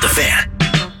Fan.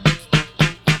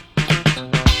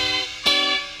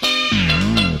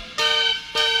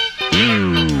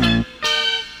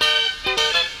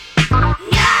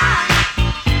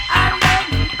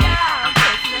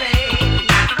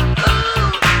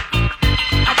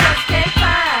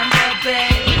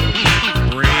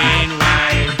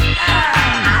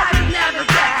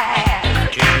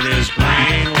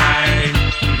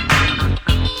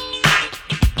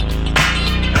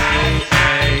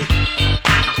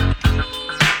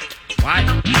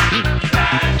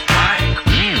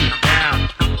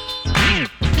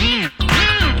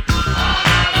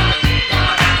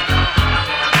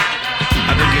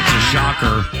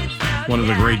 One of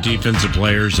the great defensive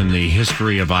players in the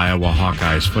history of Iowa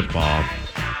Hawkeyes football.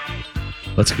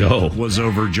 Let's go. Was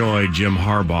overjoyed. Jim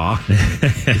Harbaugh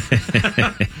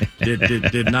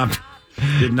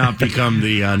did not become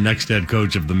the next head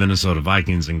coach of the Minnesota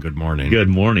Vikings. And good morning. Good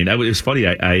morning. It was funny.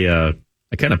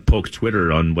 I kind of poked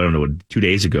Twitter on 2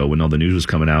 days ago when all the news was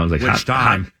coming out. I was like, which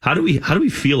time? How do we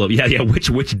feel?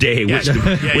 Which day?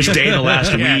 Which day in the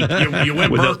last week?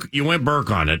 You went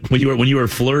Burke on it when you were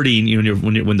flirting.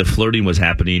 When the flirting was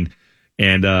happening,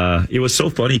 and it was so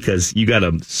funny because you got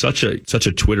such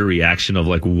a Twitter reaction of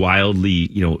like wildly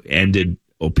ended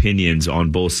opinions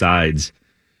on both sides,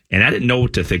 and I didn't know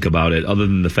what to think about it other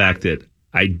than the fact that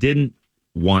I didn't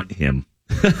want him.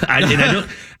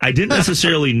 I didn't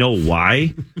necessarily know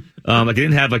why. I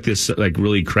didn't have this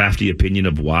really crafty opinion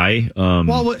of why.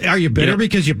 Well, are you bitter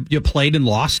because you played and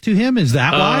lost to him? Is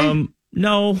that why?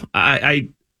 No, I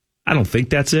don't think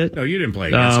that's it. No, you didn't play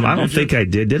against him. I don't think I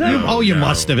did. Did I? You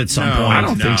must have at some point. I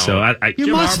don't think so. You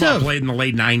Jim must Harbaugh have played in the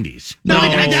late 90s. No,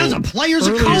 that was a player's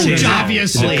a coach,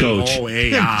 obviously. Coach.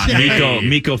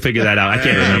 Miko figured that out. I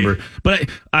can't remember, but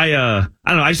I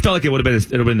don't know. I just felt like it would have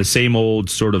been the same old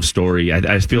sort of story.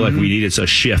 I feel like we needed a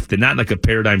shift, and not like a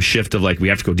paradigm shift of like we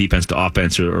have to go defense to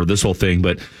offense or this whole thing,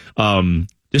 but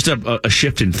just a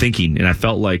shift in thinking. And I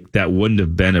felt like that wouldn't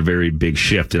have been a very big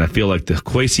shift. And I feel like the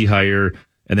Kwesi hire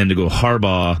and then to go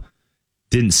Harbaugh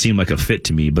didn't seem like a fit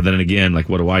to me. But then again,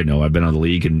 what do I know? I've been on the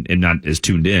league and not as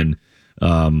tuned in.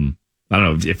 I don't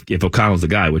know if O'Connell's the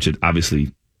guy, which it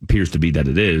obviously appears to be that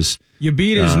it is. You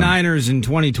beat his Niners in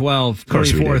 2012,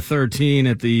 24-13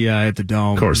 at the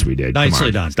Dome. Of course we did.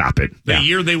 Nicely done. Stop it. The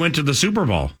year they went to the Super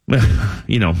Bowl. We did that.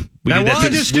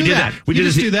 We do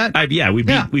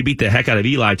that. We beat the heck out of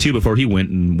Eli too before he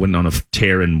went on a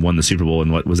tear and won the Super Bowl.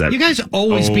 And what was that? You guys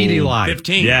always beat Eli.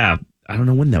 15. Yeah, I don't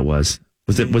know when that was.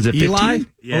 Was it 15? Eli?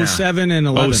 Yeah. 07 and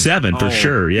 11. 07 for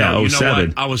sure. Yeah, no,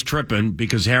 07. I was tripping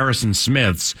because Harrison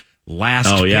Smith's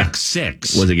last pick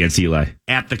six was against Eli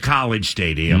at the College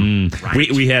Stadium.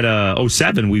 Right. We had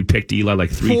 07. We picked Eli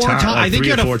three times. I think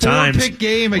you had a 4-pick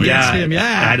game against him. Yeah, I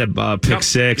had a pick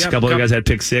six. A couple of guys had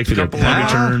pick six. We got a punt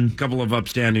return. A couple of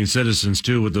upstanding citizens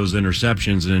too with those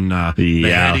interceptions and the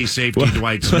heady safety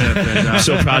Dwight Smith. And, I'm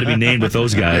so proud to be named with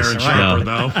those guys. Aaron Sharper,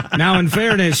 though. Now, in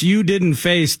fairness, you didn't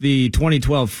face the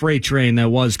 2012 freight train that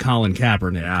was Colin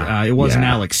Kaepernick. Yeah. It was an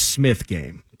Alex Smith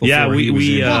game. Yeah,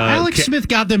 Alex Smith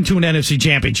got them to an NFC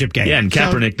Championship game. Yeah, and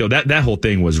Kaepernick though that whole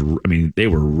thing was. I mean, they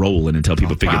were rolling until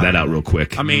people figured that out real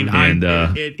quick. I mean,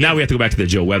 now we have to go back to the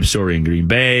Joe Webb story in Green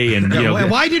Bay, and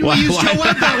why didn't we use Joe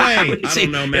Webb that way? I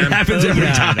don't know, man. It happens every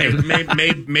time.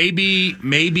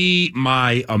 Maybe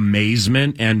my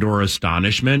amazement and or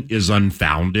astonishment is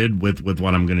unfounded with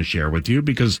what I'm going to share with you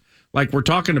because, we're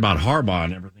talking about Harbaugh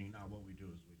and everything.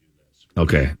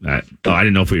 Okay. I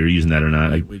didn't know if we were using that or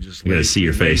not. We just got to see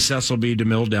your face. Cecil B.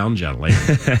 DeMille down gently,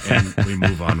 and we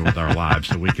move on with our lives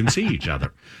so we can see each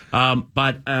other.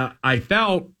 But I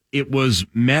felt it was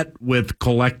met with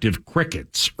collective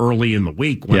crickets early in the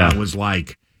week when I was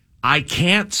like, I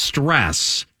can't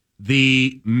stress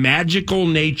the magical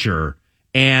nature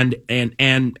and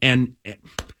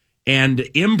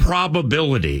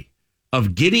improbability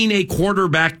of getting a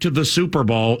quarterback to the Super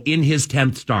Bowl in his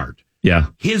 10th start. Yeah.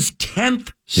 His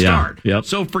 10th start. Yeah. Yep.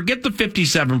 So forget the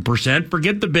 57%,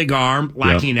 forget the big arm,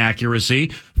 lacking accuracy,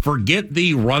 forget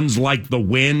the runs like the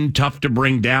wind, tough to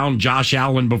bring down Josh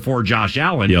Allen before Josh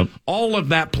Allen. Yep. All of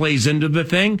that plays into the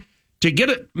thing. To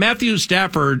get it, Matthew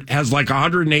Stafford has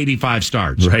 185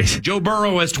 starts. Right. Joe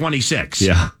Burrow has 26.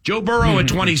 Yeah. Joe Burrow at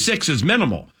 26 is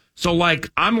minimal. So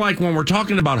I'm when we're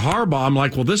talking about Harbaugh, I'm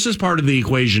like, well, this is part of the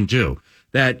equation too.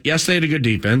 That yes, they had a good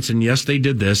defense, and yes, they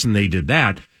did this and they did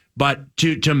that. But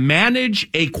to manage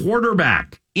a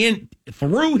quarterback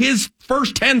through his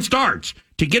first 10 starts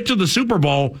to get to the Super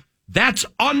Bowl, that's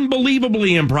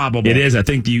unbelievably improbable. It is. I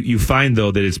think you find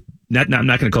though that it's I'm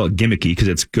not going to call it gimmicky because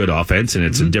it's good offense and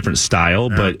it's a different style,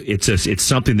 but it's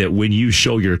something that when you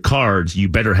show your cards, you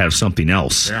better have something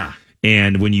else. Yeah.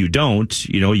 And when you don't,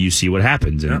 you see what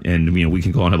happens. And we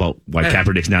can go on about why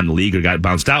Kaepernick's not in the league or got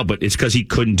bounced out, but it's because he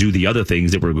couldn't do the other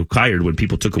things that were required when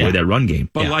people took away that run game.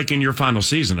 But like in your final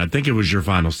season, I think it was your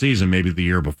final season, maybe the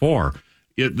year before,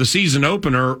 the season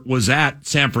opener was at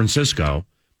San Francisco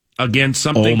against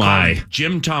something called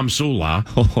Jim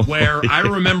Tomsula, where I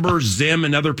remember Zim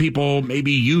and other people,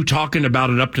 maybe you talking about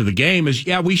it up to the game is,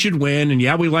 we should win,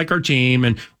 and we like our team,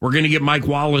 and we're going to get Mike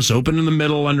Wallace open in the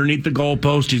middle underneath the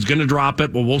goalpost. He's going to drop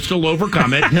it, but we'll still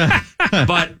overcome it.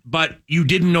 But you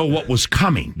didn't know what was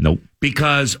coming. Nope.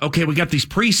 Because, we got these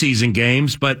preseason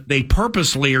games, but they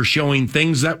purposely are showing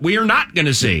things that we are not going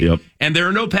to see. Yep. And there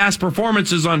are no past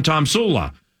performances on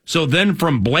Tomsula. So then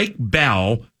from Blake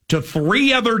Bell to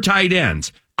 3 other tight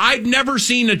ends. I've never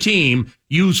seen a team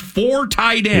use 4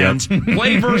 tight ends,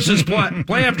 play versus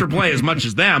play after play as much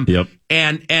as them. Yep.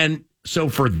 And so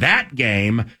for that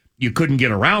game, you couldn't get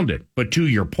around it. But to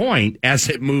your point, as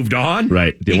it moved on,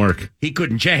 it didn't work. He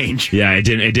couldn't change. Yeah, it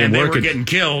didn't and work. They were getting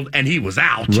killed, and he was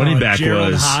out. Running back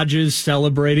Gerald was Hodges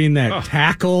celebrating that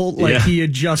tackle like he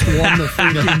had just won the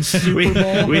freaking Super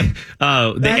Bowl.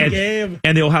 That game.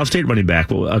 And the Ohio State running back,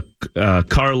 Carlos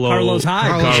Hyde. Carlos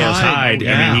Hyde.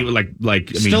 Yeah. I mean, he was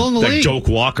Still in the league. Joke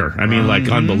Walker. I mean,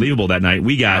 unbelievable that night.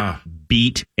 We got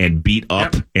beat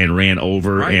up and ran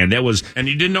over, and that was. And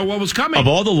you didn't know what was coming. Of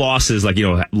all the losses,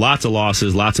 lots of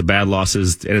losses, lots of bad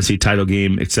losses, NFC title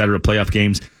game, etc., playoff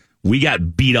games, we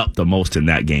got beat up the most in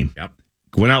that game. Yep.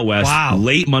 Went out west,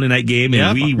 late Monday night game,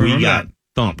 and we got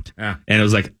thumped. Yeah. And it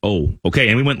was like, okay,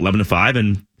 and we went 11-5,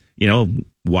 and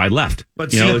wide left.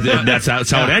 But that's how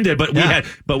it ended. But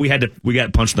we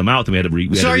got punched in the mouth, and we had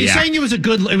to. So are you saying it was a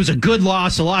good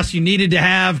loss, a loss you needed to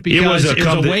have because it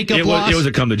was a wake up loss? It was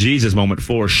a come to Jesus moment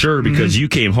for sure because you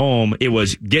came home. It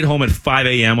was get home at 5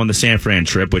 a.m. on the San Fran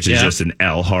trip, which is just an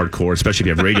L hardcore, especially if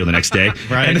you have radio the next day.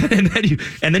 Right.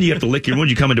 And then you have to lick your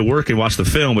wound. You come into work and watch the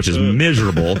film, which is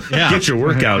miserable. Get your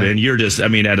workout in. You're just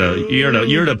you're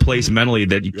at a place mentally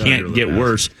that you can't get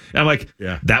worse. And I'm like,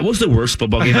 that was the worst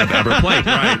football game I've ever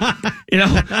played. Right.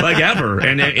 Ever.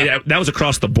 And that was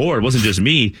across the board. It wasn't just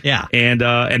me. Yeah. And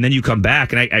then you come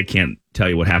back, and I can't tell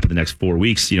you what happened the next 4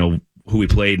 weeks, who we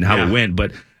played and how it went.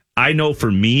 But I know for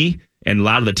me and a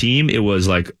lot of the team, it was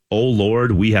like, oh,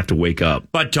 Lord, we have to wake up.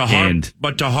 But to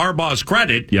Harbaugh's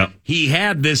credit, he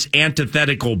had this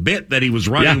antithetical bit that he was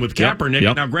running with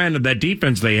Kaepernick. Now, granted, that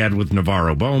defense they had with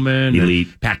Navarro Bowman, elite,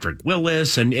 and Patrick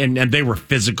Willis, and they were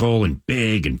physical and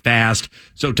big and fast.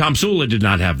 So Tomsula did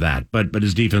not have that, but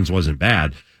his defense wasn't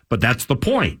bad. But that's the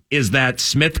point, is that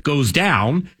Smith goes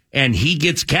down, and he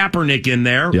gets Kaepernick in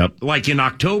there, like in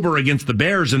October against the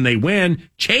Bears, and they win,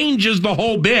 changes the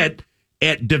whole bit.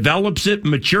 It develops it,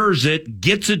 matures it,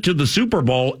 gets it to the Super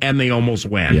Bowl, and they almost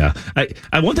win. Yeah,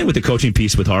 I one thing with the coaching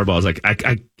piece with Harbaugh is like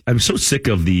I'm so sick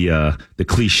of the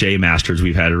cliche masters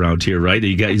we've had around here. Right,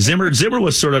 you got Zimmer. Zimmer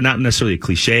was sort of not necessarily a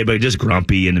cliche, but just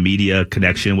grumpy, and the media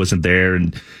connection wasn't there.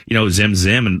 And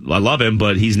Zim, and I love him,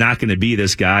 but he's not going to be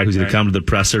this guy who's going to come to the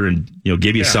presser and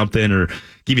give you something or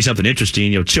give you something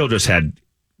interesting. Childress had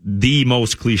the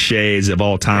most cliches of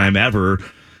all time ever.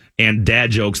 And dad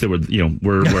jokes that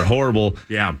were horrible.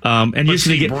 And you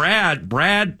see,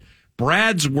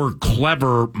 Brad's were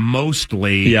clever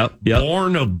mostly.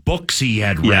 Born of books he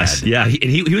had read. Yes, yeah,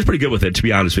 he was pretty good with it, to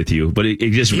be honest with you. But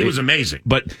he was amazing.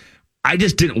 But I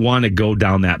just didn't want to go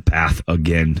down that path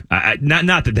again.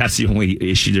 Not that that's the only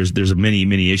issue. There's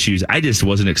many issues. I just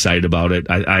wasn't excited about it.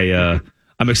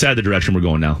 I'm excited the direction we're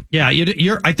going now. Yeah,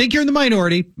 I think you're in the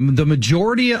minority. The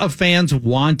majority of fans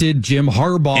wanted Jim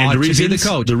Harbaugh to be the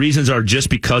coach. The reasons are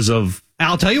just because of.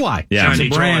 I'll tell you why. Yeah, it's a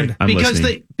brand.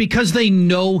 Because they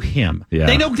know him. Yeah.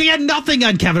 They had nothing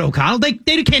on Kevin O'Connell. They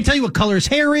can't tell you what color his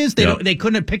hair is. They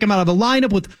couldn't pick him out of the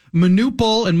lineup with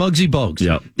Manupal and Muggsy Bogues.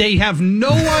 Yep. They have no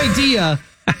idea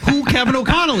who Kevin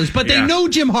O'Connell is, but they know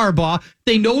Jim Harbaugh.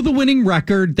 They know the winning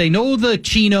record. They know the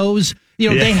chinos.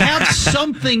 They have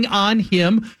something on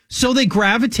him, so they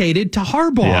gravitated to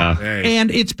Harbaugh. Yeah. Hey.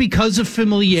 And it's because of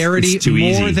familiarity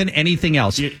more than anything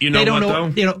else. You know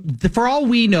what, though? For all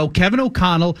we know, Kevin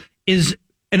O'Connell is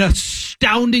an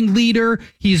astounding leader.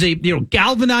 He's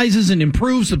galvanizes and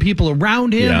improves the people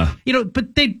around him. Yeah. But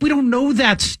we don't know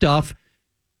that stuff.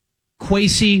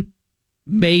 Kwesi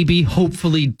maybe,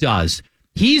 hopefully does.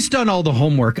 He's done all the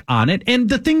homework on it. And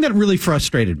the thing that really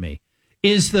frustrated me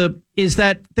is that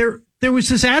there was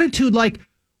this attitude like,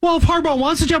 well, if Harbaugh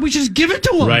wants the job, we should just give it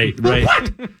to him. Right.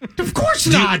 What? Of course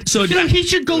not. He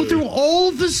should go through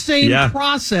all the same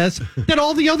process that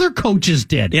all the other coaches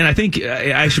did. And I think I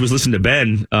actually was listening to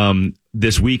Ben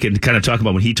this week and kind of talking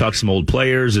about when he talks to some old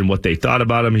players and what they thought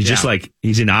about him. He's just like,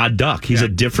 he's an odd duck. He's a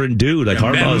different dude. Like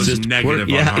Harbaugh is just negative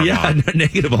on Harbaugh. Yeah,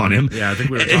 negative on him. Yeah, I think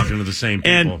we were talking to the same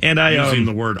people. And I using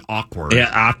the word awkward. Yeah,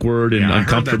 awkward and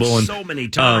uncomfortable. I heard that and so many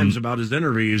times about his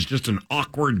interview. He's just an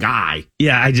awkward guy.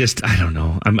 Yeah, I don't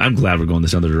know. I'm glad we're going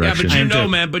this other direction.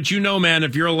 Yeah, but you know, man,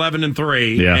 if you're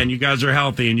 11-3 and you guys are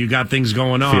healthy and you got things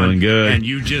going on, feeling good, and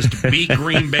you just beat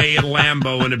Green Bay at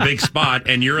Lambeau in a big spot,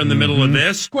 and you're in the middle of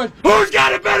this, who's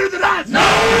got it better than us? No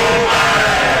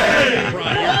way!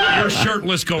 Right, you're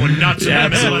shirtless, going nuts in the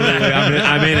middle of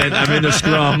that. I'm in the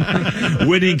scrum.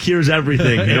 Winning cures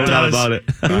everything. No doubt about it.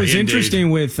 It was interesting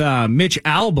with Mitch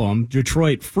Albom,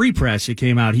 Detroit Free Press. It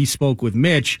came out. He spoke with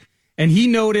Mitch, and he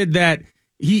noted that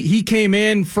he came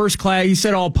in first class. He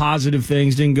said all positive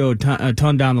things, didn't go a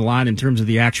ton down the line in terms of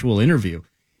the actual interview.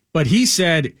 But he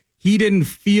said he didn't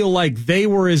feel like they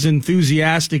were as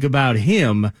enthusiastic about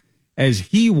him as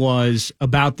he was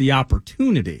about the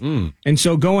opportunity. And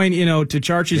so going, to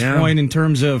Charch's point in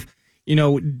terms of,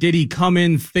 did he come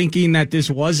in thinking that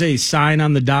this was a sign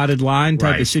on the dotted line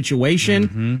type of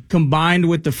situation, combined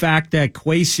with the fact that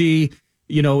Kwesi,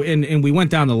 and we went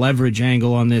down the leverage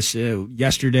angle on this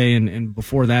yesterday and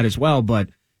before that as well, but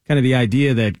kind of the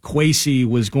idea that Kwesi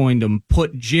was going to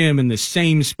put Jim in the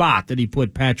same spot that he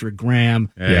put Patrick Graham,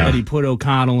 that he put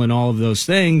O'Connell and all of those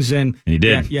things. And he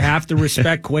did. You have to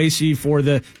respect Kwesi for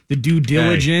the due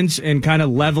diligence and kind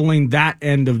of leveling that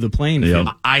end of the playing field.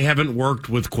 I haven't worked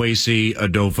with Kwesi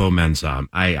Adolfo-Mensah.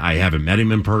 I haven't met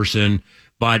him in person,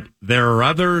 but there are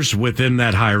others within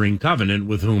that hiring covenant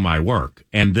with whom I work.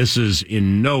 And this is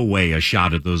in no way a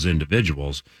shot at those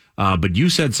individuals. But you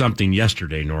said something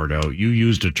yesterday, Nordo. You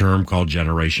used a term called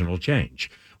generational change,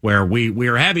 where we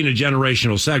are having a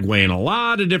generational segue in a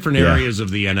lot of different areas of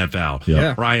the NFL.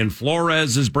 Yeah. Brian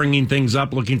Flores is bringing things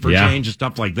up, looking for change and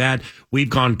stuff like that. We've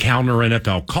gone counter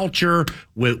NFL culture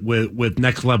with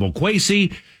next level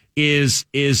Kwesi. Is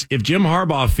if Jim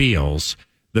Harbaugh feels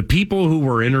the people who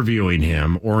were interviewing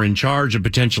him or in charge of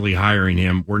potentially hiring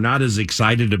him were not as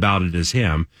excited about it as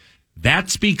him,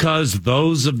 that's because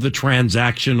those of the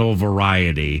transactional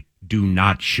variety do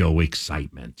not show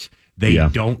excitement. They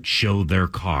don't show their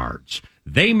cards.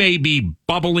 They may be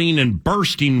bubbling and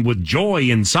bursting with joy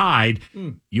inside.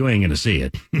 You ain't going to see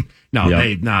it. No.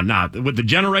 With the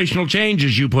generational change,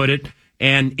 as you put it,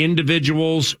 and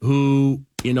individuals who,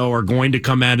 are going to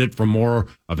come at it from more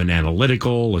of an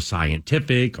analytical, a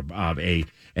scientific,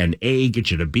 an A, get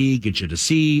you to B, get you to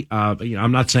C.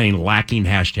 I'm not saying lacking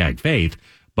 #faith.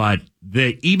 But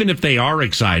even if they are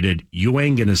excited, you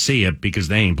ain't going to see it because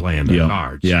they ain't playing their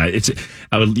cards. Yeah,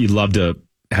 you'd love to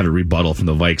have a rebuttal from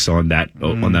the Vikes on that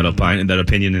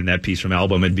opinion and that piece from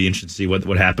Album. It'd be interesting to see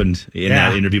what happened in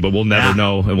that interview, but we'll never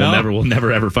know, and we'll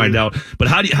never ever find out. But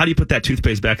how do you put that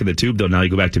toothpaste back in the tube though? Now you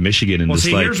go back to Michigan and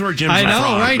here's where Jim's I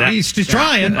know, right? He's just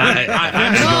trying.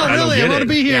 I want to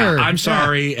be here. I'm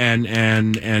sorry, and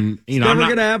never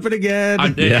going to happen again.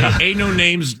 Ain't no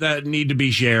names that need to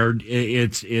be shared.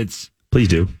 It's please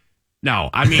do. No,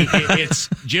 I mean, it's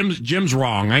Jim's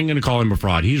wrong. I ain't going to call him a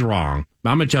fraud. He's wrong.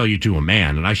 I'm going to tell you to a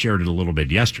man, and I shared it a little bit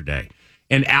yesterday.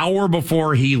 An hour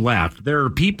before he left, there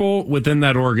are people within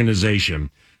that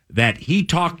organization that he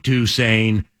talked to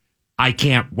saying, I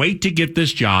can't wait to get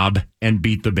this job and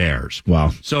beat the Bears.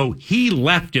 Wow. So he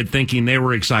left it thinking they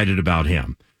were excited about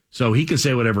him. So he can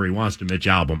say whatever he wants to Mitch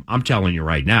Albom. I'm telling you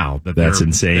right now that that's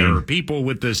insane. There are people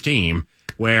with this team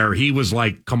where he was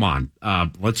like, come on,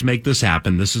 let's make this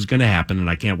happen. This is going to happen, and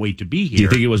I can't wait to be here. Do you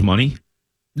think it was money?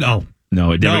 No.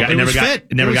 No, it never got to that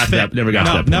point. Never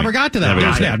got to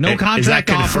that. No contract is that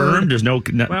confirmed? offered. There's no.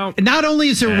 Well, not only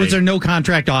was there no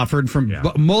contract offered from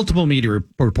multiple media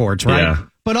reports, right? Yeah.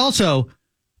 But also,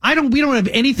 we don't have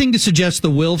anything to suggest the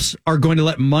Wilfs are going to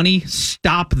let money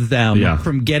stop them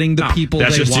from getting the people they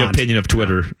want. That's just the opinion of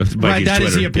Twitter. Right, that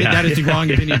is the opinion. That is the wrong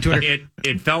opinion of Twitter.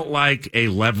 It felt like a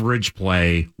leverage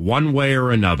play, one way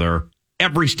or another,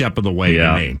 every step of the way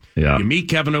to me. Yeah. You meet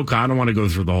Kevin O'Connell. I don't want to go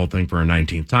through the whole thing for a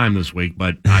 19th time this week,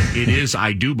 but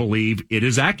I do believe it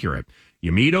is accurate.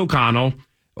 You meet O'Connell.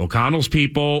 O'Connell's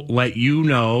people let you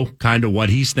know kind of what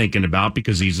he's thinking about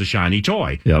because he's a shiny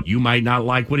toy. Yep. You might not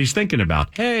like what he's thinking about.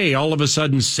 Hey, all of a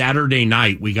sudden, Saturday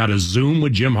night, we got a Zoom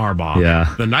with Jim Harbaugh.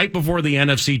 Yeah. The night before the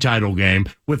NFC title game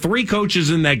with 3 coaches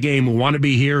in that game who want to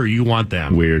be here or you want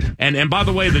them. Weird. And by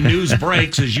the way, the news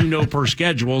breaks, as you know, per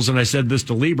schedules, and I said this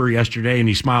to Lieber yesterday, and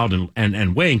he smiled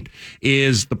and winked,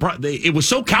 it was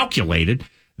so calculated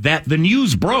that the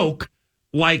news broke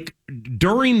like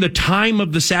during the time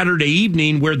of the Saturday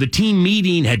evening where the team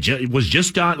meeting was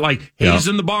just on, like, hey, he's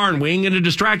in the barn. We ain't going to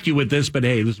distract you with this, but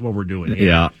hey, this is what we're doing here.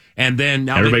 Yeah. And then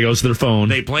now everybody goes to their phone.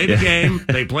 They play the game.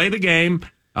 They play the game.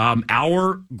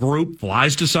 Our group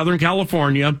flies to Southern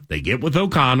California. They get with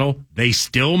O'Connell. They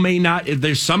still may not.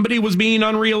 There's somebody was being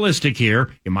unrealistic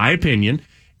here, in my opinion.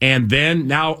 And then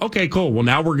now, okay, cool. Well,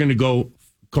 now we're going to go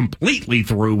completely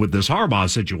through with this Harbaugh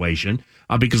situation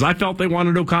because I felt they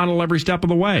wanted O'Connell every step of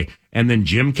the way. And then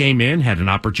Jim came in, had an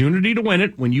opportunity to win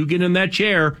it. When you get in that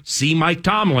chair, see Mike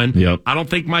Tomlin. Yep. I don't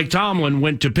think Mike Tomlin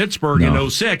went to Pittsburgh in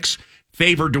 06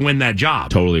 favored to win that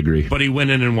job. Totally agree. But he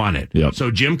went in and won it. Yep.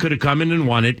 So Jim could have come in and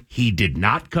won it. He did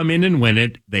not come in and win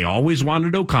it. They always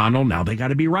wanted O'Connell. Now they got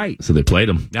to be right. So they played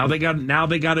him. Now they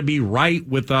got to be right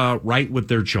with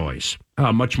their choice.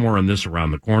 Much more on this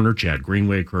around the corner. Chad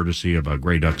Greenway, courtesy of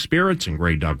Grey Duck Spirits and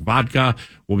Grey Duck Vodka.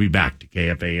 We'll be back to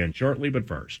KFAN shortly, but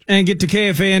first. And get to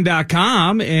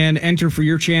KFAN.com and enter for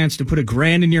your chance to put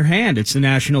 $1,000 in your hand. It's the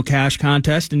National Cash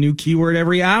Contest, a new keyword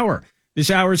every hour. This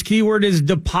hour's keyword is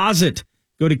deposit.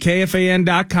 Go to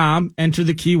KFAN.com, enter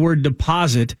the keyword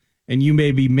deposit, and you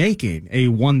may be making a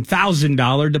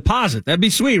 $1,000 deposit. That'd be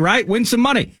sweet, right? Win some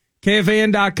money.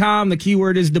 KFAN.com, the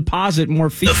keyword is deposit, more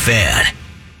fees. The Fan.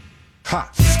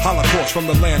 Ha! Holocaust from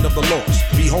the land of the lost.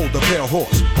 Behold the pale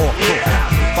horse, or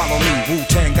follow me,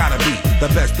 Wu-Tang gotta be the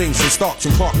best things in Starks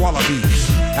and Clark Wallabies.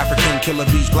 African killer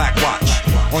bees, Black Watch.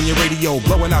 On your radio,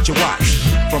 blowing out your watch.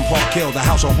 From Park Hill, the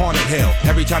house on Haunted Hill.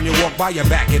 Every time you walk by, your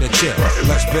back get a chill.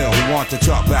 Let's Bill, who want to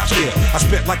talk about skill. I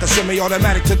spit like a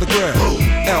semi-automatic to the grill.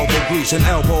 Elbow grease and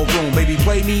elbow room. Baby,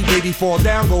 play me, baby, fall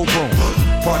down, go boom.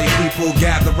 Party people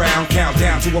gather round, count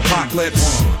down to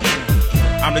apocalypse.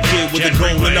 I'm the kid with the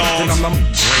golden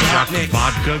arms. Grey Duck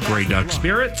Vodka, Grey Duck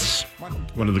Spirits.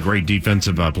 One of the great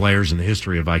defensive players in the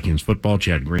history of Vikings football,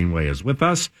 Chad Greenway, is with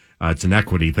us. It's an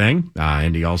equity thing,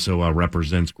 and he also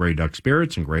represents Grey Duck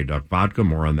Spirits and Grey Duck Vodka.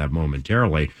 More on that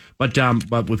momentarily. But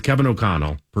with Kevin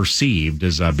O'Connell perceived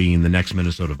as being the next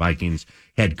Minnesota Vikings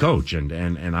head coach,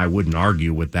 and I wouldn't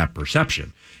argue with that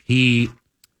perception. I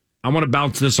want to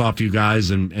bounce this off you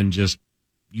guys and just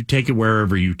you take it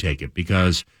wherever you take it,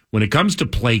 because when it comes to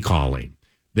play calling,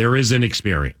 there is an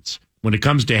experience. When it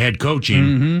comes to head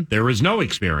coaching, there is no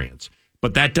experience.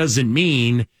 But that doesn't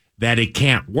mean that it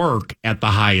can't work at the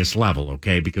highest level,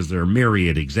 okay? Because there are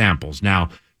myriad examples. Now,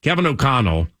 Kevin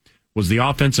O'Connell was the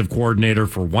offensive coordinator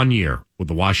for 1 year with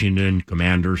the Washington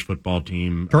Commanders football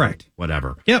team. Correct.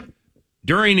 Whatever. Yep.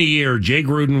 During a year, Jay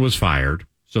Gruden was fired,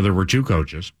 so there were two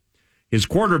coaches. His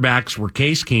quarterbacks were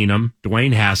Case Keenum,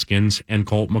 Dwayne Haskins, and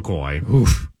Colt McCoy.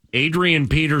 Oof. Adrian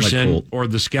Peterson, or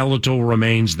the skeletal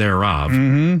remains thereof,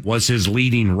 was his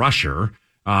leading rusher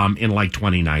in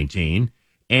 2019.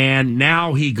 And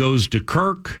now he goes to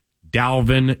Kirk,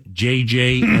 Dalvin,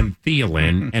 JJ, and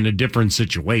Thielen in a different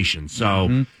situation.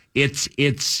 So it's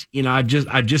I've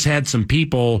just had some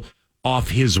people off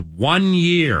his 1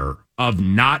 year of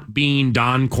not being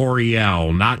Don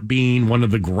Coryell, not being one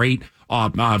of the great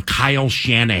Kyle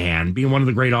Shanahan, being one of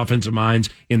the great offensive minds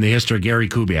in the history of Gary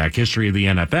Kubiak, history of the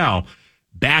NFL,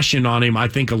 bashing on him, I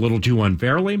think, a little too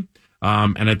unfairly.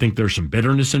 And I think there's some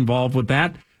bitterness involved with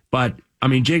that. But, I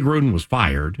mean, Jay Gruden was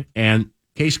fired, and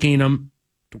Case Keenum,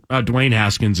 Dwayne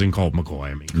Haskins, and Colt McCoy.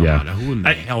 I mean, come on. Who in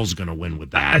the hell's going to win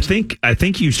with that? I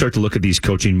think you start to look at these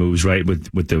coaching moves, right,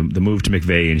 with the move to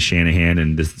McVay and Shanahan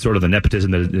and this sort of the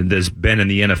nepotism that's been in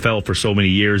the NFL for so many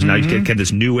years. Now you get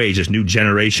this new age, this new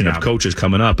generation of coaches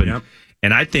coming up.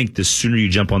 And I think the sooner you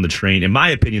jump on the train, in my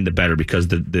opinion, the better, because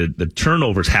the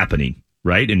turnover's happening,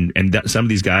 right? And some of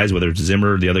these guys, whether it's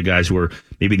Zimmer or the other guys who are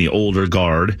maybe in the older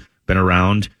guard, been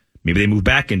around, maybe they move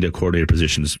back into coordinator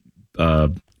positions.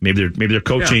 Maybe they're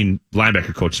coaching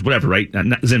linebacker coaches, whatever, right?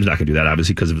 Zim's not going to do that,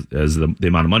 obviously, because of the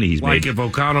amount of money he's made. Like if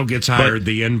O'Connell gets hired,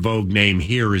 the in vogue name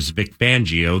here is Vic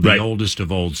Fangio, the oldest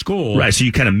of old school. Right, so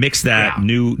you kind of mix that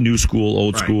new school,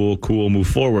 old school, cool, move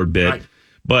forward bit. Right.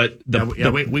 But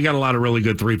we got a lot of really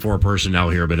good 3-4 personnel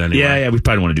here, but anyway. Yeah, we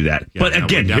probably don't want to do that. Yeah, but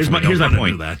again, here's my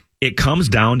point. It comes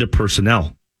down to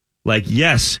personnel. Like,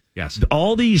 yes,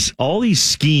 all these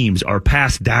schemes are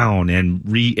passed down and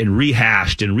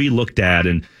rehashed and relooked at,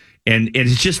 and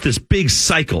it's just this big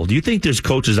cycle. Do you think there's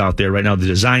coaches out there right now that are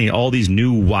designing all these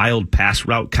new wild pass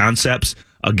route concepts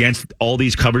against all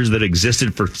these covers that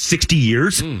existed for 60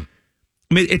 years? I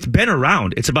mean, it's been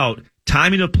around. It's about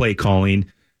timing of play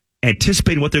calling,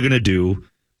 anticipating what they're going to do,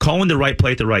 calling the right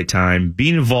play at the right time,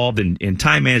 being involved in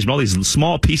time management, all these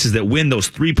small pieces that win those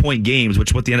 3-point games, which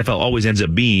is what the NFL always ends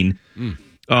up being.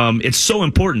 It's so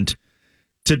important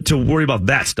to worry about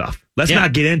that stuff. Let's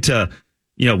not get into,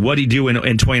 what he do in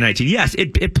 2019? Yes,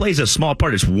 it plays a small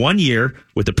part. It's 1 year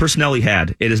with the personnel he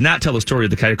had. It does not tell the story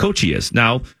of the kind of coach he is.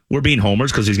 Now, we're being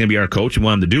homers because he's going to be our coach and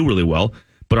want him to do really well.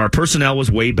 But our personnel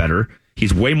was way better.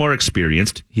 He's way more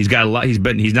experienced. He's got a lot. He's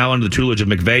now under the tutelage of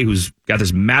McVay, who's got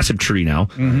this massive tree now.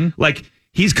 Mm-hmm. Like,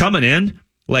 he's coming in.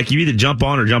 Like, you either jump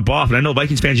on or jump off. And I know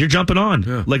Vikings fans, you're jumping on.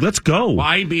 Yeah. Like, let's go. Well,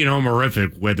 I ain't being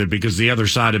homerific with it because the other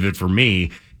side of it for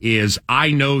me is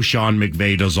I know Sean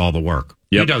McVay does all the work.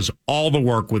 Yep. He does all the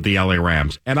work with the LA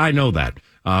Rams. And I know that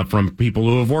from people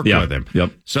who have worked with him.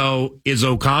 Yep. So is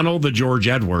O'Connell the George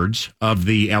Edwards of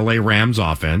the LA Rams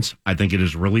offense? I think it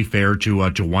is really fair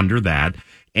to wonder that.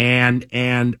 And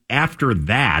after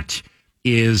that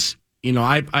is,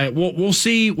 we'll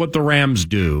see what the Rams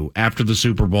do after the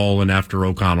Super Bowl and after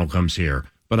O'Connell comes here.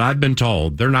 But I've been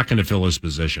told they're not going to fill his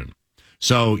position.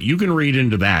 So you can read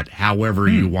into that however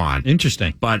you want.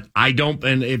 Interesting. But I don't,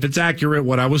 and if it's accurate,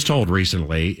 what I was told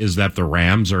recently is that the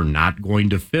Rams are not going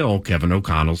to fill Kevin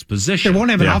O'Connell's position. They won't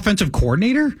have an offensive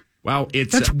coordinator? Well,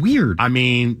 that's weird. I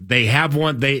mean, they have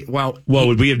one.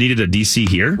 Would we have needed a DC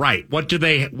here? Right. What do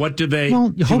they? Well,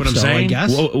 you see hope what I'm so, saying? I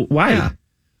guess. Well, why? Yeah.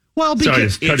 Well,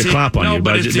 because sorry to clop on you,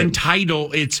 but it's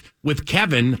entitled. It's with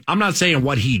Kevin. I'm not saying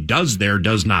what he does there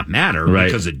does not matter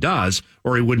because it does,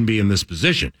 or he wouldn't be in this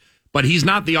position. But he's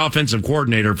not the offensive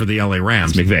coordinator for the LA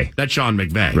Rams. It's McVay. That's Sean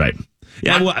McVay. Right.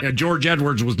 Yeah. George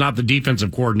Edwards was not the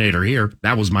defensive coordinator here.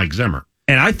 That was Mike Zimmer.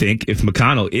 And I think if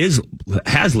McConnell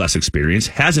has less experience,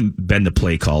 hasn't been the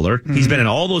play caller, he's been in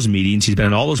all those meetings, he's been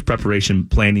in all those preparation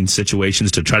planning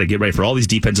situations to try to get ready for all these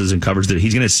defenses and coverage that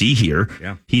he's going to see here.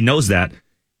 Yeah. He knows that.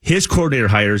 His coordinator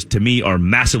hires, to me, are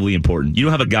massively important. You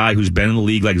don't have a guy who's been in the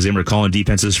league like Zimmer calling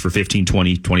defenses for 15,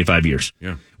 20, 25 years.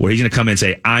 Yeah. Where he's going to come in and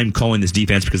say, I'm calling this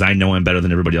defense because I know I'm better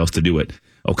than everybody else to do it.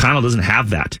 O'Connell doesn't have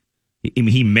that.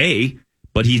 He may,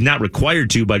 but he's not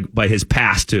required to by his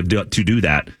past to do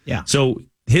that. Yeah. So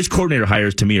his coordinator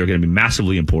hires, to me, are going to be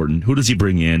massively important. Who does he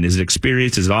bring in? Is it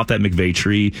experience? Is it off that McVay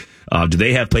tree? Do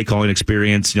they have play calling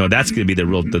experience? That's going to be the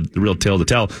real tale to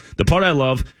tell. The part I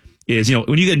love is,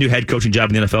 when you get a new head coaching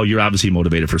job in the NFL, you're obviously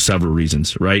motivated for several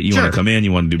reasons, right? You want to come in,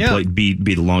 you want to be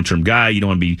the long-term guy. You don't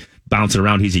want to be bouncing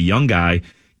around. He's a young guy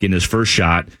getting his first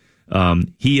shot.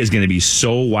 He is going to be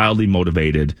so wildly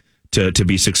motivated to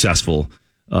be successful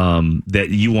that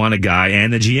you want a guy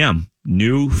and the GM.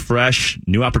 New, fresh,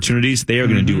 new opportunities. They are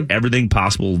going to do everything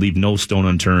possible, leave no stone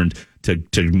unturned to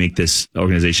make this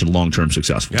organization long-term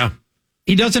successful. Yeah.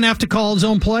 He doesn't have to call his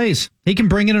own plays. He can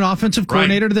bring in an offensive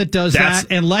coordinator that does that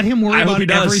and let him worry about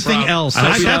everything else.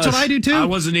 That's what I do too. I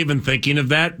wasn't even thinking of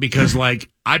that because,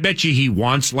 I bet you he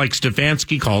wants,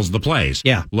 Stefanski calls the plays.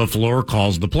 Yeah. LaFleur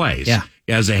calls the plays. Yeah.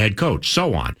 As a head coach,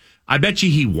 so on. I bet you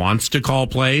he wants to call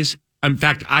plays. In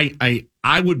fact, I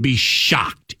would be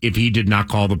shocked if he did not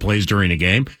call the plays during a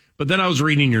game. But then I was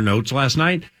reading your notes last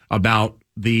night about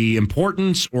the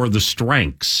importance or the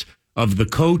strengths of the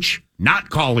coach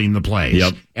not calling the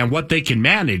plays and what they can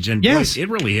manage. And boy, it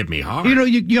really hit me hard.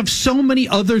 You have so many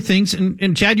other things,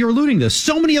 and Chad, you're alluding to this,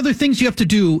 so many other things you have to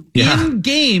do in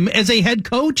game as a head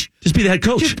coach. Just be the head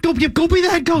coach. Just go be the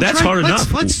head coach. That's hard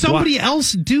enough. Let somebody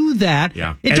else do that.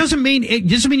 Yeah. It doesn't mean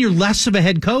you're less of a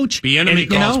head coach. Bieniemy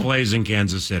calls plays in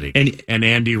Kansas City, and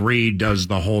Andy Reid does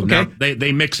the whole. Now,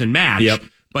 they mix and match. Yep.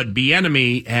 But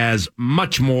Bieniemy has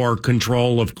much more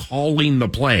control of calling the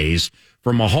plays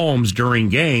for Mahomes during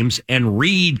games, and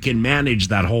Reid can manage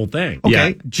that whole thing. Okay,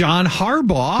 yeah. John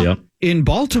Harbaugh in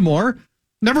Baltimore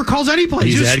never calls any plays.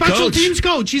 He's a special teams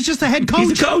coach. He's just a head coach.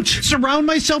 He's a coach. Surround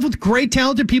myself with great,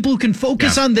 talented people who can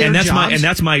focus on their jobs. And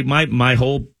that's my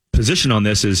whole position on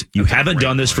this is you haven't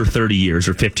done this for 30 years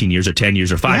or 15 years or 10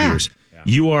 years or 5 years.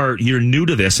 You're new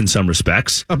to this in some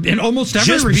respects. In almost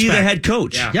every respect. Just be the head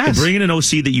coach. Yeah. Yes. Bring in an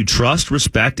OC that you trust,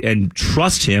 respect, and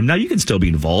trust him. Now you can still be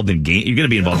involved in game. You're going to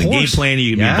be involved in game planning.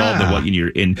 You can be involved in what you're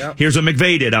in. Here's what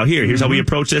McVay did out here. Here's how we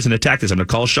approach this and attack this. I'm going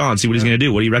to call Sean, see what he's going to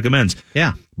do, what he recommends.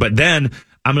 Yeah. But then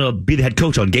I'm going to be the head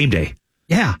coach on game day.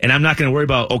 Yeah. And I'm not going to worry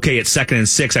about, it's 2nd and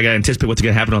 6. I got to anticipate what's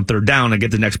going to happen on 3rd down and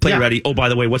get the next play ready. Oh, by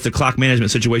the way, what's the clock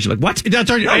management situation? Like, what? That's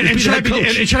right. And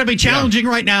should I be challenging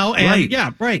right now? And, right.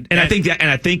 Yeah, right. And I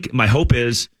think my hope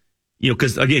is,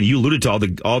 because again, you alluded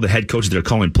to all the head coaches that are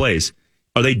calling plays.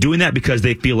 Are they doing that because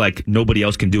they feel like nobody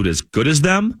else can do it as good as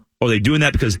them? Or are they doing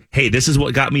that because, hey, this is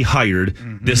what got me hired.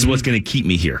 Mm-hmm. This is what's going to keep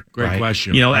me here. Great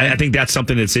question. I think that's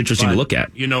something that's interesting to look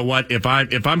at. You know what? If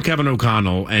I'm Kevin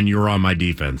O'Connell and you're on my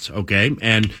defense, okay,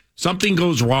 and something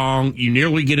goes wrong, you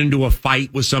nearly get into a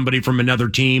fight with somebody from another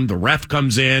team, the ref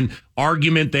comes in,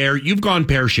 argument there. You've gone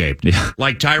pear-shaped. Yeah.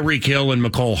 Like Tyreek Hill and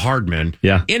McCole Hardman.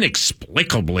 Yeah.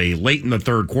 Inexplicably, late in the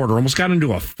third quarter, almost got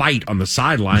into a fight on the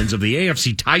sidelines of the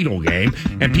AFC title game.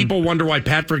 And people wonder why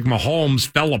Patrick Mahomes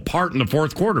fell apart in the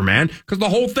fourth quarter, man, because the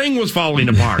whole thing was falling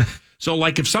apart. So,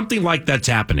 like, if something like that's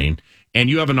happening and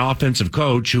you have an offensive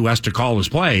coach who has to call his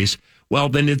plays, well,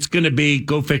 then it's going to be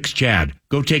go fix Chad.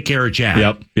 Go take care of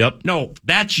Chad. Yep. No,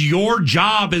 that's your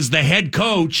job as the head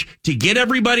coach to get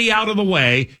everybody out of the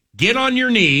way, get on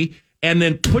your knee, and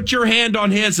then put your hand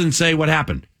on his and say, what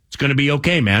happened? It's going to be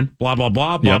okay, man. Blah, blah,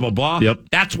 blah, blah, blah, blah. Yep.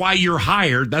 That's why you're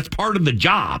hired. That's part of the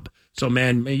job. So,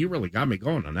 man, you really got me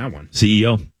going on that one.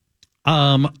 CEO.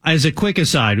 As a quick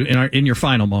aside, in your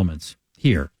final moments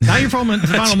here, not your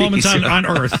final moments on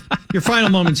Earth, your final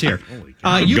moments here.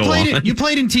 You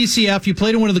played in TCF. You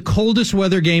played in one of the coldest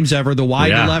weather games ever, the wide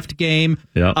left game.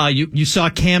 Yep. You saw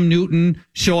Cam Newton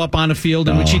show up on a field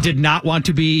in which he did not want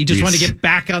to be. He just wanted to get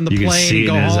back on the plane and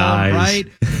go home. Right?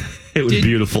 It was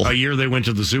beautiful. A year they went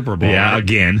to the Super Bowl. Yeah, right?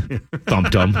 Again.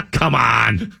 Thumped them. Come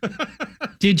on.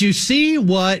 Did you see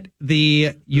what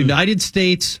the United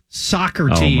States soccer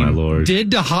team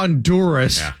did to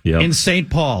Honduras in St.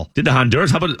 Paul? Did to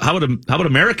Honduras? How about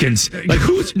Americans? Like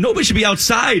nobody should be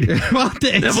outside. Well,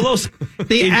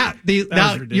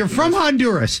 now you're from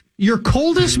Honduras. Your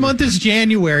coldest month is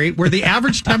January, where the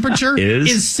average temperature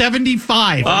is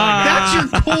 75.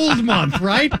 That's your cold month,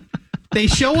 right? They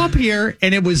show up here,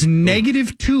 and it was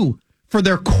 -2 for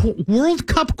their World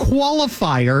Cup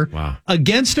qualifier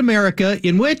against America,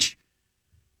 in which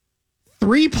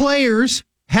 3 players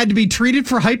had to be treated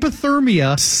for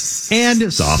hypothermia,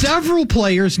 and several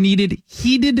players needed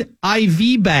heated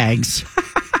IV bags.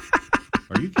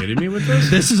 Are you kidding me with this?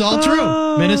 This is all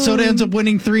true. Minnesota ends up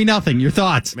winning 3-0. Your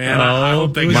thoughts? Man, I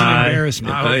hope they got an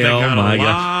embarrassment. I hope they got a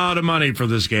lot of money for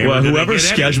this game. Well, whoever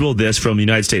scheduled this from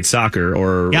United States Soccer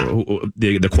or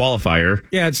the qualifier.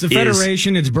 Yeah, it's the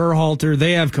Federation. It's Berhalter.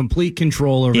 They have complete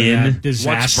control over that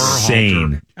disaster.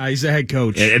 Insane. He's the head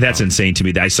coach. That's insane to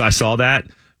me. I saw that.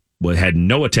 Well, had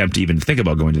no attempt to even think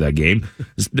about going to that game.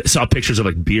 Saw pictures of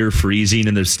like beer freezing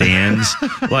in the stands.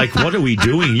 Like, what are we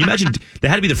doing? Can you imagine that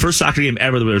had to be the first soccer game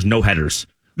ever where there's no headers.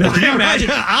 Like, can you imagine?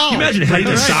 Can you imagine heading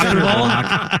a soccer ball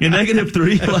in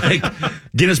 -3? Like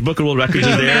Guinness Book of World Records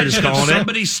is there, just calling it.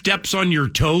 Somebody steps on your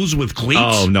toes with cleats.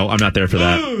 Oh no, I'm not there for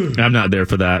that. I'm not there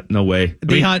for that. No way.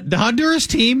 The Honduras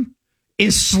team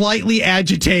is slightly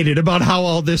agitated about how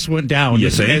all this went down,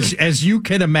 as you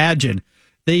can imagine.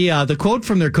 The quote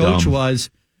from their coach was,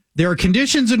 "There are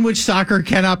conditions in which soccer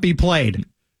cannot be played."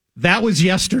 That was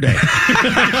yesterday.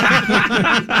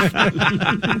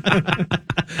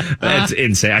 That's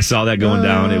insane. I saw that going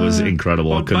down. It was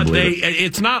incredible. I couldn't believe it.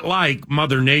 It's not like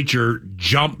Mother Nature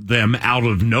jumped them out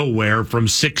of nowhere from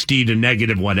 60 to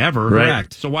negative whatever.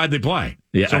 Correct. So why'd they play?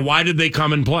 Yeah. So why did they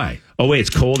come and play? Oh, wait, it's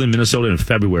cold in Minnesota in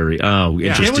February. Oh,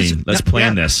 interesting. Let's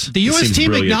plan this. The U.S.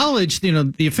 team acknowledged,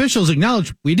 the officials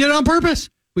acknowledged, we did it on purpose.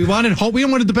 We wanted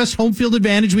the best home field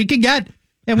advantage we could get.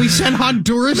 And we sent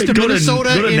Honduras to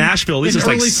Minnesota in Nashville. At least it's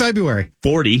early February.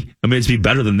 40. I mean, it's be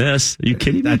better than this. Are you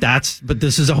kidding me? But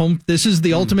this is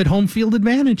the ultimate home field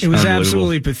advantage. It was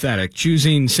absolutely pathetic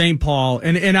choosing St. Paul,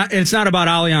 and it's not about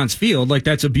Allianz Field. Like,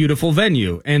 that's a beautiful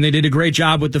venue, and they did a great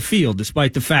job with the field,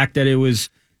 despite the fact that it was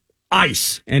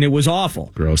ice and it was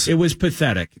awful. Gross. It was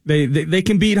pathetic. They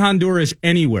can beat Honduras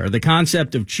anywhere. The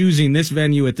concept of choosing this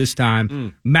venue at this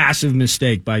time, massive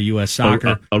mistake by U.S.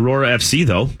 Soccer. Aurora FC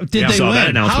though, they saw win? that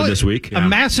announcement this week. A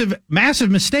massive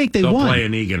mistake. They'll won. Play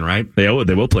in Egan, right? They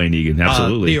will play in Egan.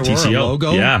 Absolutely. The Aurora TCO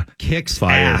logo, kicks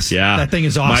ass. Yeah, that thing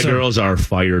is awesome. My girls are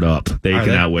fired up. They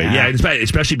cannot wait. Yeah,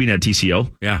 especially being at TCO.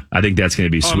 Yeah, I think that's going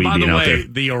to be sweet being out there.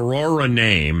 The Aurora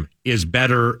name is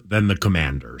better than the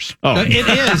Commanders. Oh, it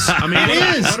is. I mean,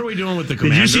 what are we doing with the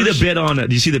Commanders? Did you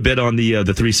see the bid on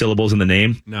the 3 syllables in the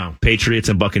name? No. Patriots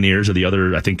and Buccaneers are the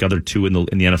other 2 in the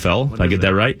NFL. If I get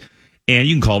that right. And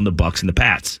you can call them the Bucks and the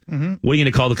Pats. Mm-hmm. What are you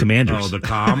going to call the Commanders? Oh, the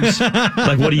Comms.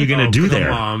 Like, what are you going to do there?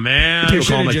 Come on, man. People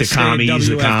call them like the commies,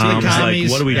 the Comms. Like,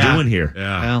 what are we doing here?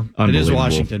 Yeah. Well, it is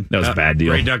Washington. That was a bad deal.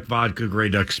 Grey Duck Vodka, Grey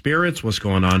Duck Spirits. What's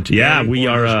going on today? Yeah, we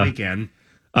are this weekend.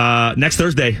 Next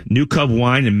Thursday, New Cub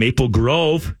Wine in Maple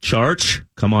Grove. Church,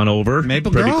 come on over.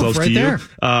 Maple Pretty Grove, close right to you. there.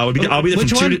 I'll be there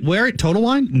Which from one? Where? Total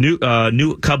Wine? New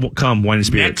Cub Wine and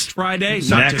Spirits. Next Friday?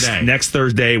 Not today. Next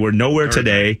Thursday. We're nowhere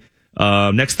today.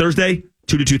 Next Thursday,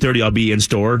 2 to 2:30, I'll be in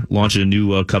store, launching a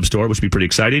new Cub store, which will be pretty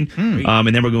exciting. And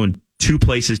then we're going 2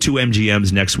 places, 2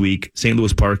 MGMs next week, St.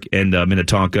 Louis Park and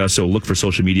Minnetonka. So look for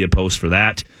social media posts for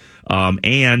that.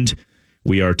 And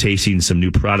We are tasting some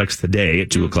new products today at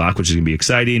 2 o'clock, which is going to be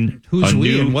exciting. Who's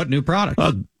we and what new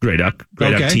products? Grey Duck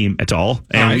team et al.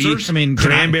 And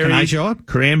cranberry. Can I show up?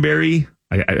 Cranberry.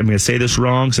 I'm going to say this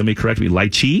wrong. Somebody correct me.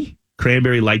 Lychee.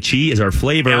 Cranberry lychee is our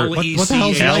flavor. What the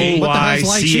hell's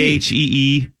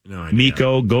Lychee? No idea.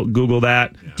 Miko, go Google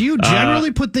that. Do you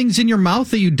generally put things in your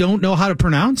mouth that you don't know how to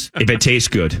pronounce? If it tastes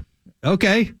good.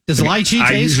 Okay. Does lychee taste good?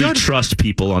 I usually trust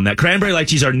people on that. Cranberry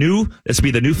lychees are new. This will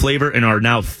be the new flavor in our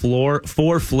now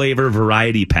 4-flavor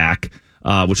variety pack,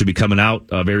 which will be coming out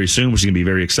very soon, which is going to be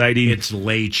very exciting. It's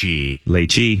lychee.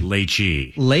 Lychee.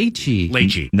 Lychee. Lychee.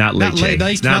 Lychee. Not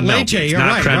lychee. It's not lychee. You're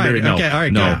not right. Cranberry. Right. No. Okay. All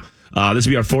right. No. This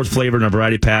will be our 4th flavor in our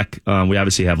variety pack. We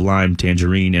obviously have lime,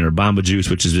 tangerine, and our Bamba juice,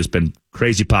 which has just been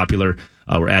crazy popular.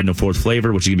 We're adding a 4th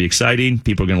flavor, which is going to be exciting.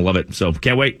 People are going to love it. So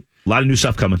can't wait. A lot of new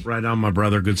stuff coming. Right on, my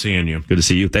brother. Good seeing you. Good to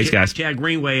see you. Thanks, guys. Chad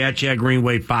Greenway at Chad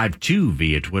Greenway52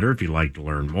 via Twitter if you'd like to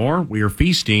learn more. We are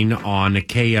feasting on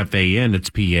KFAN.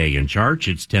 It's PA in charge.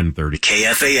 It's 10:30.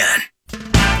 KFAN.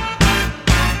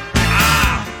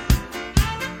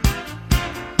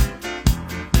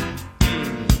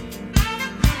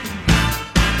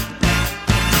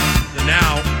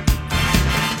 Now,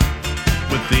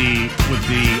 with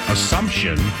the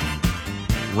assumption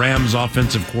Rams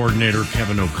offensive coordinator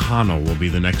Kevin O'Connell will be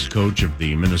the next coach of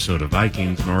the Minnesota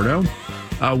Vikings, Nordo.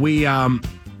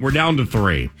 We're down to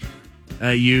 3.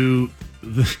 I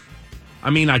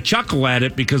chuckle at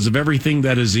it because of everything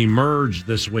that has emerged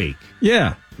this week.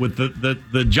 Yeah. With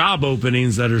the job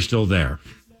openings that are still there.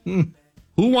 Who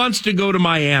wants to go to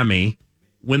Miami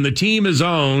when the team is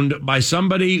owned by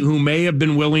somebody who may have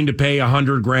been willing to pay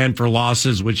 $100,000 for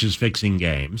losses, which is fixing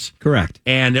games? Correct.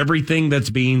 And everything that's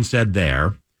being said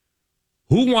there.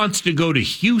 Who wants to go to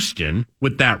Houston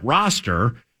with that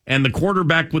roster and the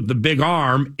quarterback with the big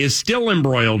arm is still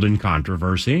embroiled in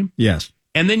controversy? Yes.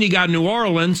 And then you got New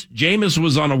Orleans. Jameis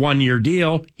was on a 1-year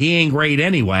deal. He ain't great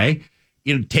anyway.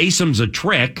 Taysom's a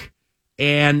trick.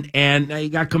 And you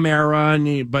got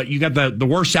Kamara, but you got the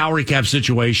worst salary cap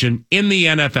situation in the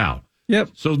NFL.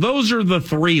 Yep. So those are the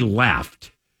 3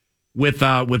 left with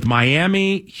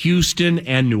Miami, Houston,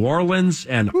 and New Orleans.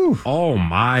 And oh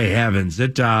my heavens,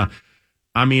 if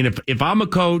I'm a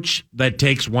coach that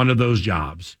takes one of those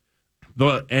jobs,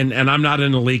 and I'm not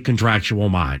an elite contractual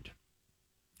mind,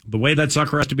 the way that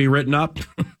sucker has to be written up,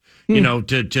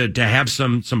 to have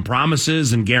some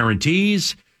promises and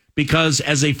guarantees, because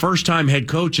as a first-time head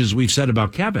coach, as we've said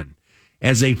about Kevin,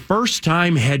 as a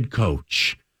first-time head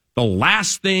coach, the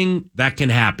last thing that can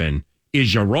happen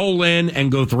is you roll in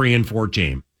and go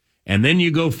 3-14. And then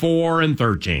you go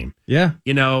 4-13. Yeah.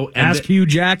 Ask Hugh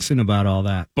Jackson about all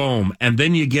that. Boom. And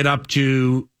then you get up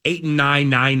to 8-9,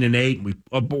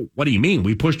 9-8. What do you mean?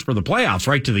 We pushed for the playoffs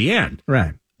right to the end.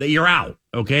 Right. That you're out.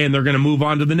 Okay. And they're going to move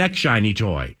on to the next shiny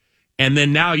toy. And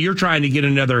then now you're trying to get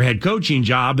another head coaching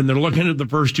job, and they're looking at the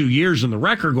first 2 years in the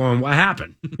record going, what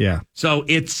happened? Yeah. So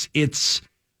it's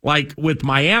like with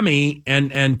Miami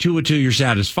and Tua, you're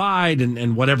satisfied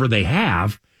and whatever they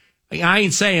have. I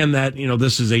ain't saying that,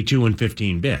 this is a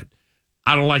 2-15 bid.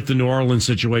 I don't like the New Orleans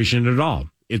situation at all.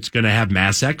 It's going to have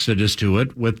mass exodus to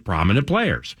it with prominent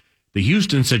players. The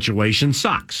Houston situation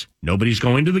sucks. Nobody's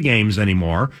going to the games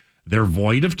anymore. They're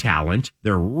void of talent.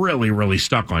 They're really, really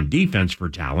stuck on defense for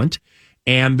talent.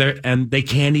 And they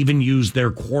can't even use their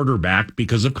quarterback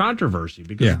because of controversy,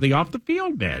 because of the off the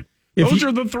field bid. Those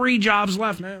are the 3 jobs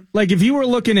left, man. Like, if you were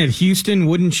looking at Houston,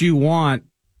 wouldn't you want,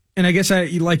 and I guess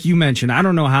like you mentioned, I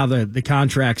don't know how the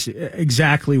contracts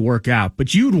exactly work out,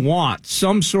 but you'd want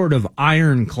some sort of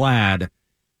ironclad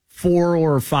 4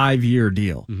 or 5 year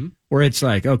deal where it's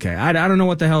like, okay, I don't know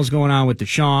what the hell's going on with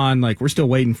Deshaun. Like, we're still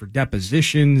waiting for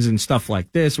depositions and stuff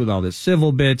like this with all this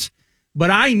civil bits, but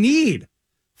I need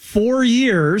 4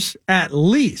 years at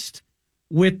least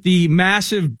with the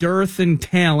massive dearth and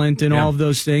talent and all of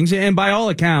those things. And by all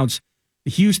accounts,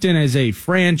 Houston as a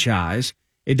franchise,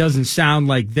 it doesn't sound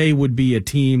like they would be a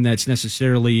team that's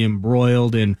necessarily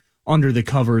embroiled in under the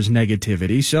covers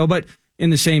negativity. So, but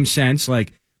in the same sense,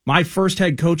 like, my first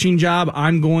head coaching job,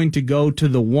 I'm going to go to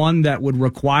the one that would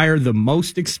require the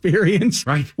most experience,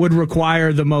 would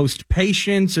require the most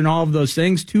patience and all of those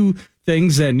things, 2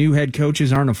 things that new head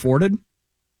coaches aren't afforded.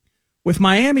 With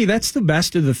Miami, that's the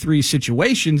best of the 3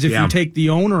 situations if you take the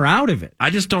owner out of it.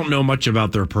 I just don't know much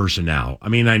about their personnel. I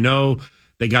mean, I know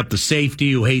they got the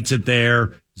safety who hates it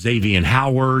there, Xavier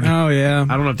Howard. Oh, yeah.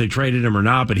 I don't know if they traded him or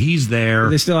not, but he's there.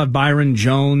 They still have Byron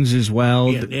Jones as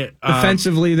well.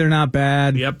 Defensively, they're not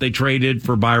bad. Yep, they traded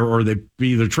for Byron, or they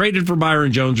either traded for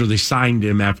Byron Jones or they signed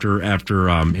him after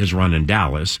his run in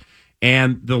Dallas.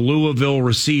 And the Louisville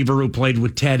receiver who played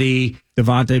with Teddy.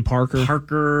 Devontae Parker.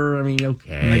 Parker, I mean,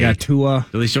 okay. And they got Tua.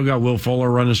 So they still got Will Fuller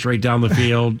running straight down the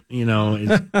field.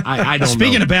 I don't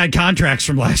Speaking know. of bad contracts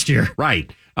from last year.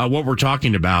 Right. What we're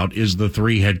talking about is the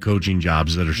 3 head coaching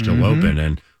jobs that are still open,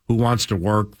 and who wants to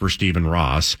work for Stephen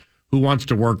Ross, who wants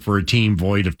to work for a team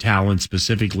void of talent,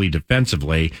 specifically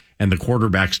defensively, and the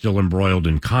quarterback still embroiled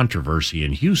in controversy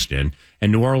in Houston.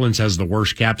 And New Orleans has the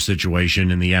worst cap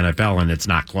situation in the NFL, and it's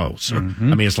not close. I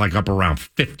mean, it's like up around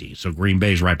 50. So Green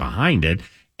Bay's right behind it.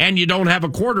 And you don't have a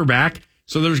quarterback,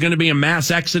 so there's going to be a mass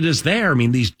exodus there. I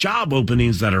mean, these job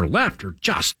openings that are left are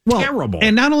just terrible.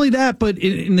 And not only that, but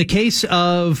in the case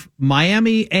of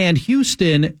Miami and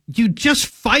Houston, you just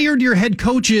fired your head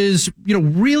coaches,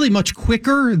 really much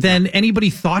quicker than anybody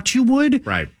thought you would.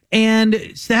 Right. And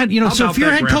that, so if you're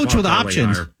a head coach with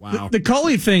options. Wow. The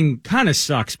Culley thing kind of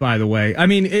sucks, by the way. I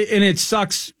mean, and it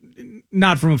sucks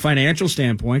not from a financial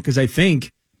standpoint, because I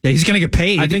think he's going to get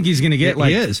paid. I think he's going to get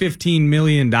like is. $15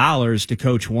 million to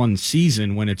coach one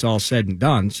season when it's all said and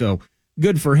done. So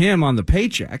good for him on the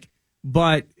paycheck.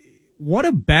 But what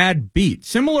a bad beat.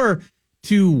 Similar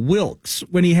to Wilkes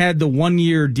when he had the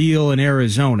 1-year deal in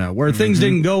Arizona, where things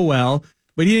didn't go well,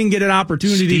 but he didn't get an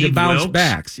opportunity to bounce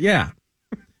back. Yeah.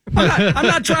 I'm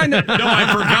not trying to. No,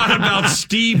 I forgot about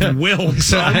Steve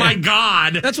Wilkes. Oh my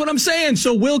God. That's what I'm saying.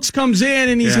 So Wilkes comes in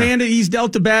and he's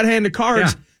dealt a bad hand of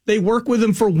cards. Yeah. They work with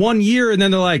him for 1 year and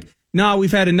then they're like, no,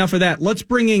 we've had enough of that. Let's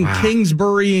bring in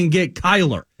Kingsbury and get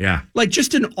Kyler. Yeah. Like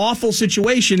just an awful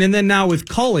situation. And then now with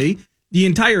Culley, the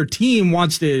entire team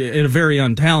wants to, and a very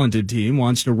untalented team,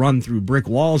 wants to run through brick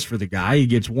walls for the guy. He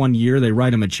gets 1 year, they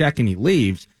write him a check and he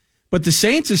leaves. But the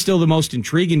Saints is still the most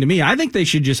intriguing to me. I think they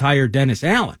should just hire Dennis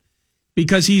Allen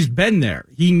because he's been there.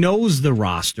 He knows the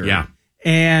roster. Yeah.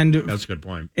 And that's a good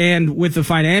point. And with the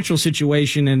financial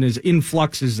situation and as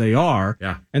influx as they are,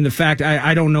 and the fact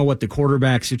I don't know what the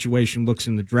quarterback situation looks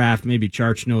in the draft. Maybe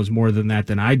Charch knows more than that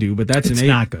than I do, but it's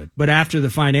not good. But after the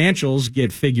financials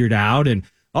get figured out and,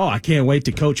 I can't wait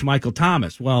to coach Michael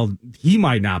Thomas. Well, he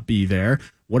might not be there.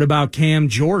 What about Cam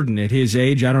Jordan at his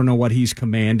age? I don't know what he's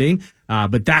commanding,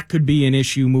 but that could be an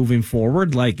issue moving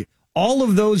forward. Like all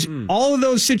of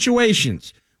those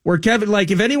situations where Kevin, like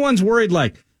if anyone's worried,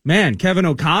 like, man, Kevin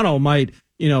O'Connell might,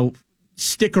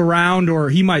 stick around or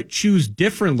he might choose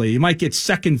differently. He might get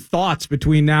second thoughts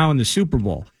between now and the Super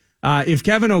Bowl. If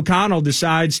Kevin O'Connell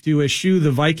decides to eschew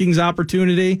the Vikings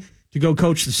opportunity to go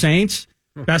coach the Saints,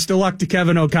 best of luck to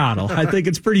Kevin O'Connell. I think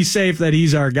it's pretty safe that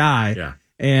he's our guy. Yeah.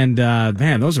 And,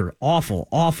 man, those are awful,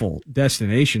 awful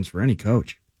destinations for any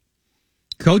coach.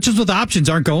 Coaches with options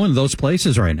aren't going to those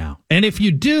places right now. And if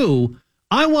you do,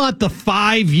 I want the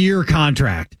 5-year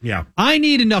contract. Yeah. I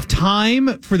need enough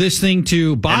time for this thing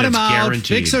to bottom out,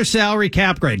 guaranteed. fix our salary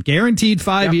cap grade. Guaranteed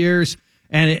 5 years.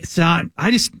 And it's not,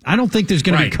 I don't think there's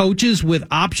going to be coaches with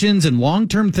options and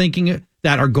long-term thinking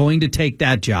that are going to take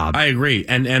that job. I agree.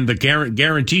 And the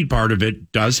guaranteed part of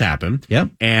it does happen.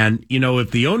 Yep. And,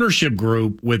 if the ownership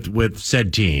group with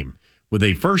said team, with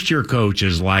a first-year coach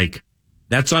is like,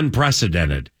 that's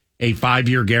unprecedented. A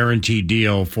 5-year guaranteed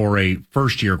deal for a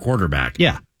first-year quarterback.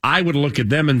 Yeah. I would look at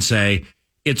them and say,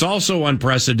 it's also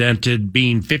unprecedented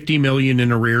being $50 million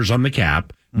in arrears on the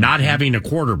cap, not having a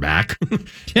quarterback,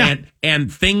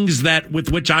 and things that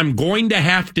with which I'm going to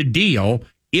have to deal.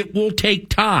 It will take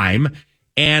time.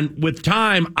 And with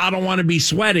time, I don't want to be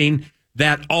sweating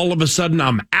that all of a sudden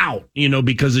I'm out,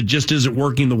 because it just isn't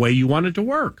working the way you want it to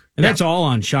work. And that's all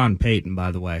on Sean Payton,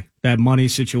 by the way. That money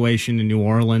situation in New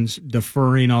Orleans,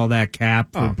 deferring all that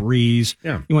cap for Breeze.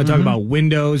 Yeah. You want to talk about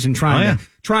windows and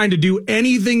trying to do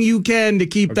anything you can to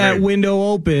keep that window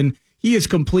open. He has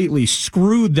completely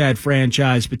screwed that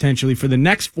franchise potentially for the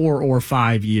next 4 or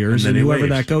 5 years, and whoever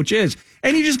that coach is.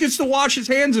 And he just gets to wash his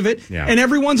hands of it, and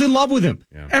everyone's in love with him.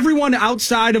 Yeah. Everyone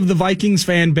outside of the Vikings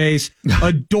fan base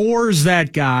adores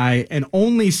that guy and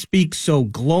only speaks so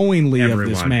glowingly of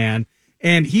this man.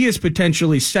 And he has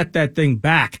potentially set that thing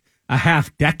back a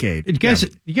half decade.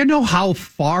 You know how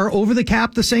far over the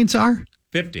cap the Saints are?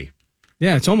 50.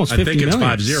 Yeah, it's almost 50 million.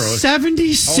 I think it's 5-0.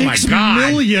 76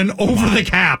 million over the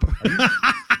cap.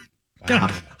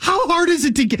 God, how hard is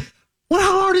it to get?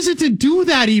 How hard is it to do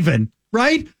that even?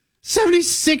 Right?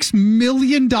 $76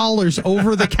 million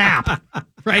over the cap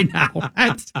right now.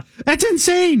 That's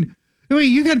insane. I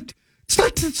mean,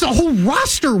 it's a whole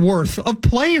roster worth of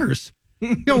players.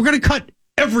 We're going to cut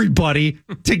everybody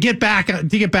to get back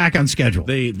on schedule.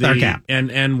 Our cap.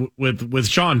 And with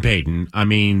Sean Payton, I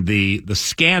mean the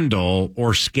scandal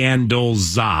or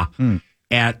scandals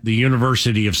at the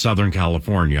University of Southern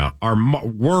California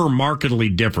were markedly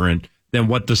different than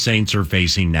what the Saints are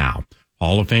facing now.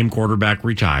 Hall of Fame quarterback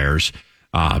retires,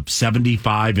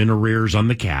 75 in arrears on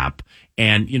the cap,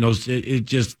 And, it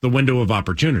just the window of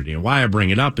opportunity. And why I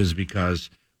bring it up is because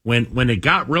when it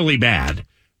got really bad,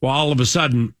 well, all of a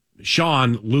sudden,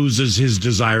 Sean loses his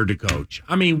desire to coach.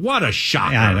 I mean, what a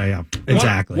shocker. Yeah.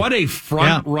 Exactly. What a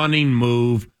front-running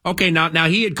move. Okay, now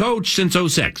he had coached since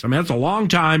 2006. I mean, that's a long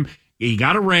time. He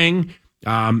got a ring.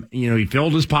 He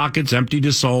filled his pockets, emptied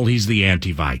his soul. He's the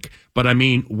anti-Vike. But, I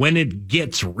mean, when it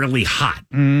gets really hot,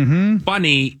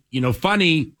 funny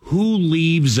who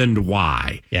leaves and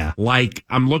why. Yeah. Like,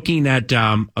 I'm looking at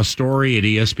a story at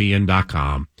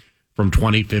ESPN.com from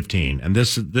 2015. And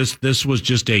this was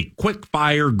just a quick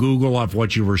fire Google of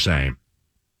what you were saying.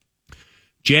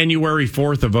 January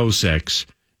 4th of 2006,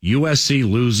 USC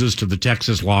loses to the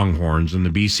Texas Longhorns in the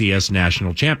BCS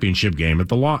National Championship game at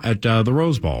the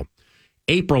Rose Bowl.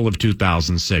 April of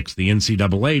 2006, the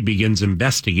NCAA begins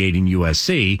investigating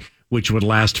USC, which would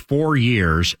last 4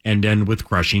 years and end with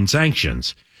crushing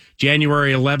sanctions.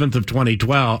 January 11th of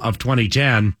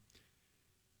 2010,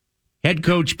 head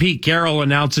coach Pete Carroll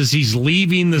announces he's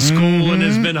leaving the school and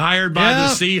has been hired by the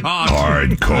Seahawks.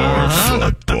 Hardcore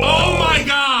football. Oh my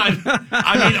God.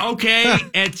 I mean, okay.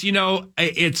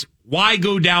 It's why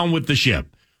go down with the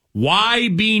ship? Why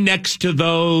be next to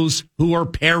those who are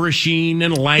perishing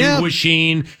and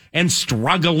languishing and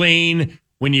struggling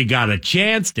when you got a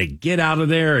chance to get out of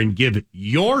there and give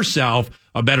yourself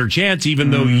a better chance,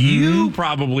 even though you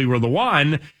probably were the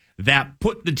one that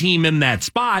put the team in that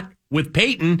spot with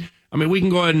Peyton? I mean, we can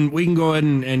go ahead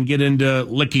and get into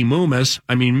Mickey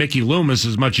Loomis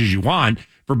as much as you want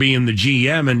for being the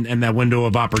GM and that window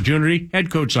of opportunity.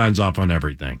 Head coach signs off on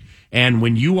everything. And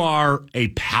when you are a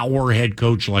power head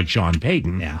coach like Sean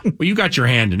Payton, well, you got your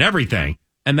hand in everything.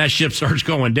 And that ship starts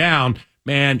going down.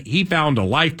 Man, he found a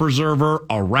life preserver,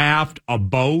 a raft, a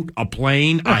boat, a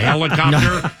plane, a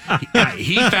helicopter.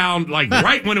 He found,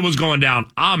 right when it was going down,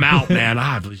 I'm out, man.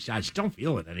 I just don't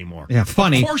feel it anymore. Yeah,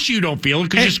 funny. Of course you don't feel it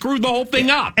because you screwed the whole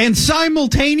thing up. And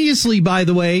simultaneously, by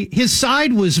the way, his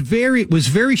side was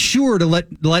very sure to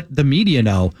let the media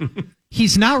know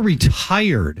he's now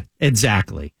retired.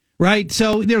 Exactly. Right?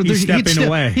 So he's stepping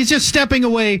away. He's just stepping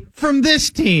away from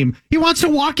this team. He wants to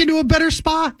walk into a better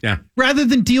spot rather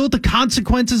than deal with the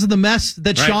consequences of the mess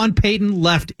that Sean Payton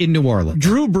left in New Orleans.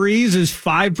 Drew Brees is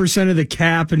 5% of the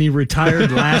cap, and he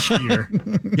retired last year.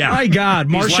 My God.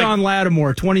 Marshawn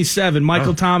Lattimore, 27.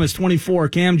 Michael Thomas, 24.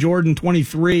 Cam Jordan,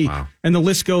 23. Wow. And the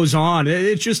list goes on.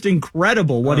 It's just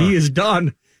incredible what he has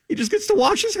done. He just gets to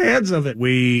wash his hands of it.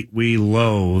 We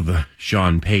loathe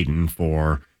Sean Payton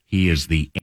for he is the